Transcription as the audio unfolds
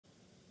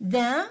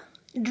The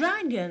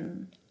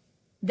dragon.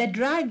 The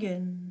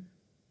dragon.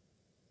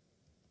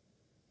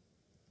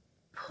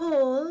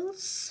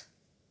 Paul's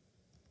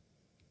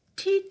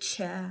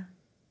teacher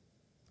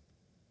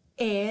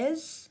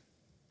is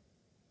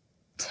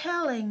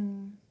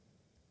telling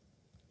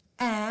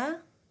a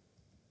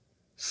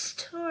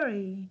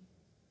story.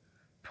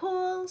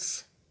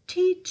 Paul's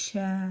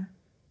teacher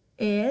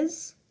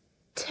is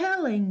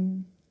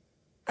telling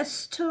a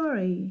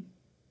story.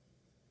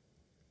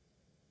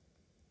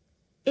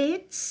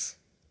 It's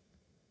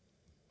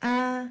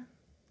a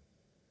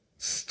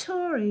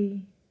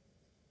story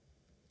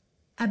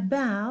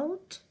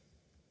about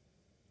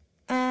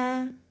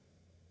a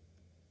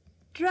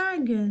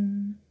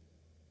dragon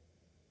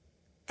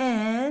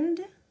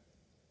and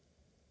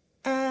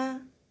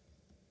a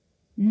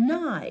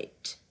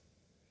knight.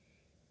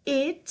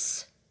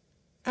 It's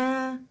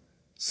a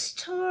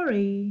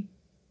story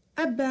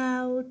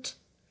about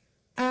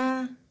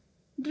a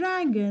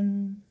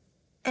dragon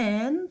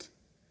and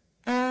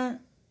a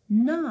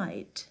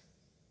knight.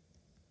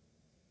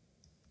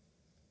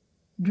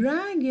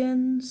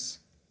 Dragons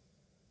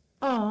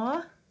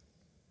are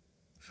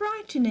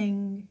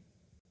frightening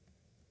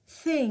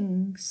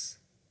things.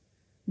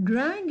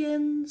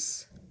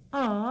 Dragons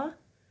are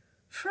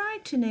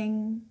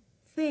frightening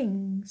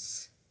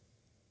things.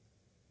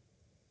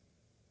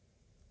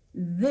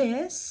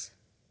 This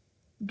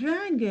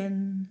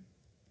dragon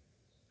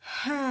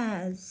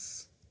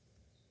has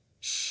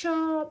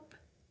sharp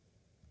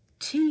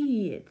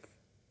teeth.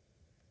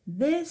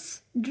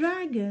 This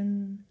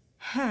dragon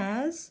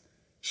has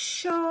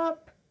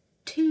sharp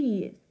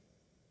teeth.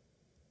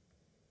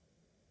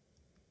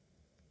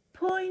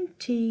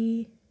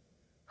 Pointy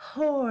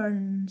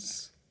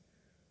horns.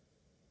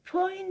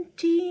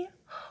 Pointy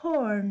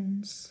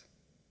horns.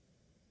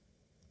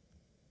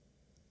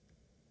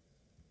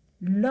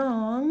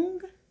 Long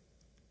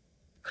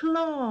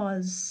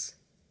claws.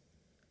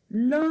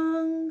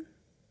 Long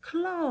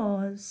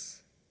claws.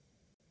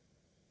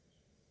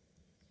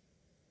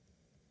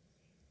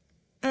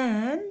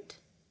 And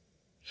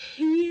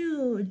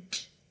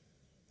huge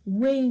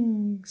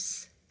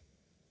wings.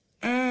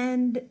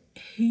 And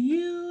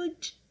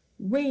huge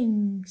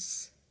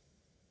wings.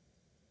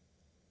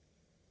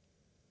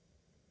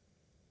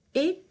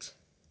 It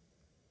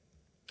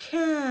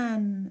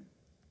can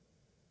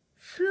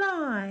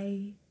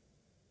fly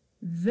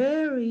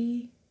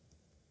very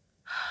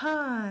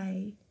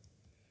high.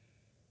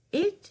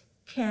 It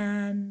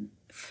can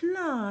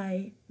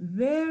fly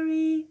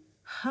very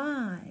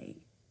high.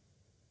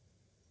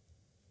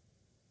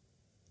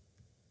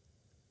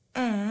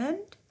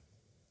 And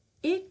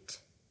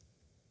it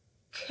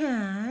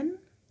can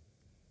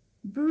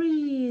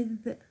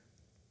breathe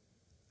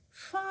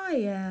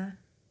fire.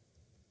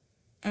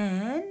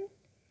 And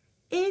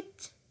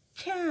it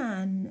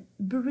can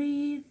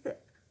breathe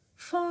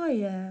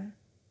fire.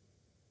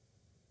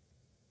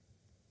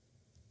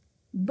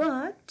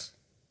 But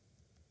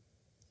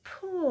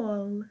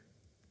Paul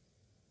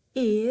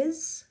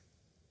is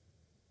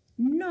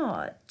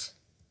not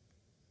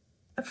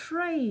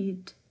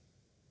afraid.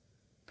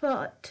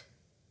 But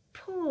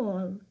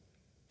Paul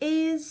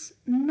is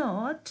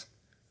not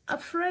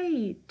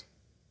afraid.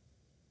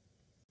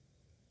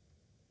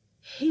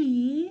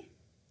 He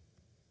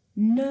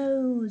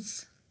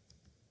knows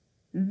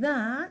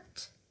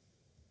that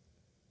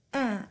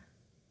a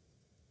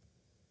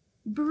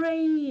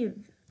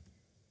brave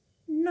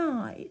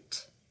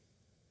knight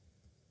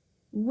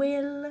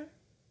will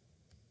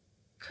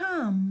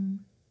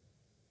come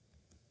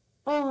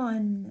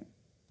on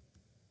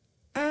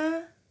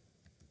a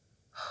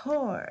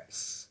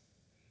horse.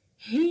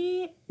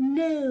 He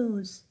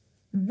knows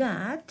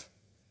that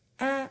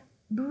a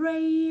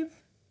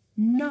brave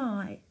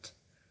knight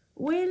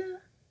will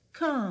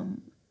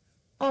come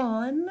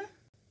on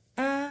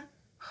a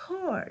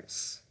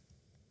horse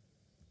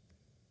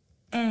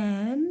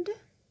and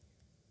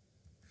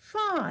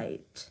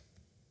fight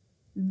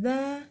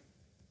the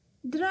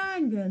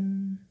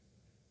dragon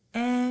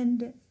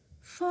and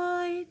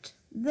fight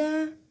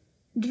the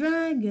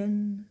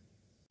dragon.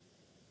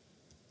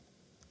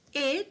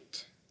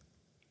 It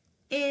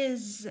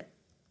is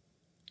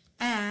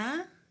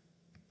a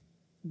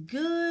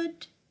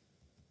good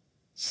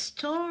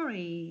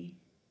story.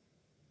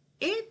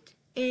 It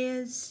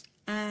is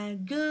a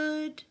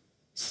good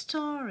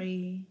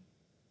story.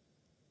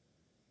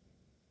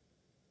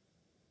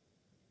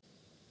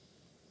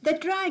 The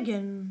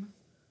dragon.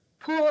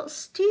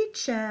 Paul's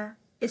teacher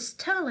is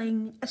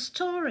telling a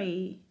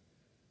story.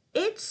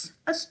 It's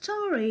a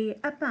story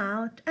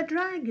about a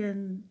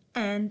dragon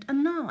and a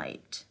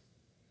knight.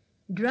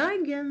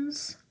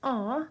 Dragons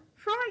are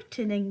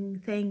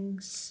frightening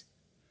things.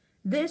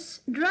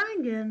 This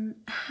dragon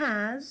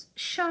has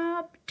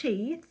sharp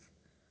teeth,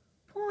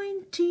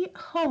 pointy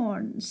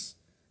horns,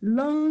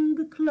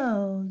 long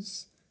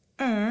claws,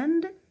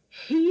 and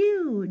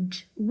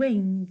huge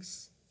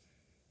wings.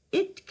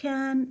 It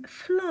can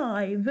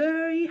fly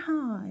very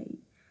high,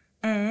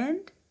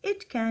 and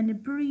it can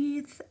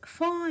breathe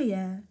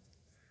fire.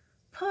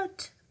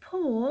 But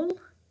Paul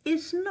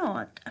is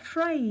not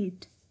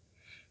afraid.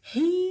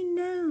 He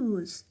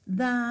knows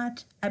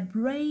that a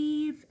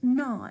brave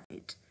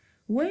knight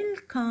will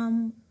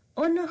come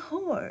on a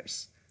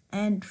horse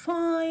and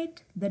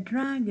fight the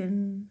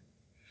dragon.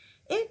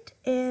 It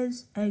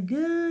is a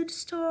good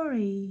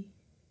story.